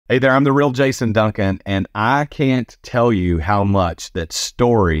Hey there, I'm the Real Jason Duncan, and I can't tell you how much that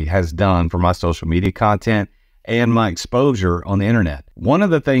Storyy has done for my social media content and my exposure on the internet. One of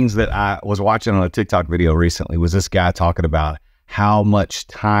the things that I was watching on a TikTok video recently was this guy talking about how much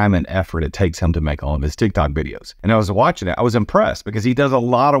time and effort it takes him to make all of his TikTok videos. And I was watching it, I was impressed because he does a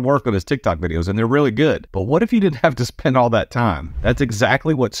lot of work on his TikTok videos and they're really good. But what if you didn't have to spend all that time? That's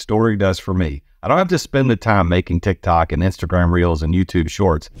exactly what Storyy does for me. I don't have to spend the time making TikTok and Instagram Reels and YouTube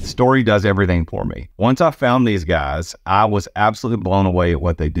Shorts. Storyy does everything for me. Once I found these guys, I was absolutely blown away at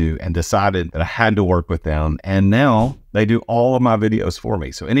what they do and decided that I had to work with them. And now they do all of my videos for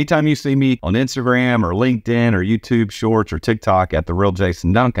me. So anytime you see me on Instagram or LinkedIn or YouTube Shorts or TikTok at the Real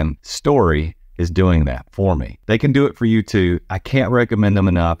Jason Duncan, Storyy is doing that for me. They can do it for you too. I can't recommend them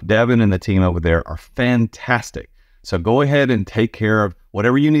enough. Devin and the team over there are fantastic. So go ahead and take care of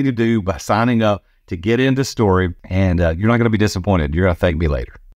whatever you need to do by signing up to get into Storyy, and you're not going to be disappointed. You're going to thank me later.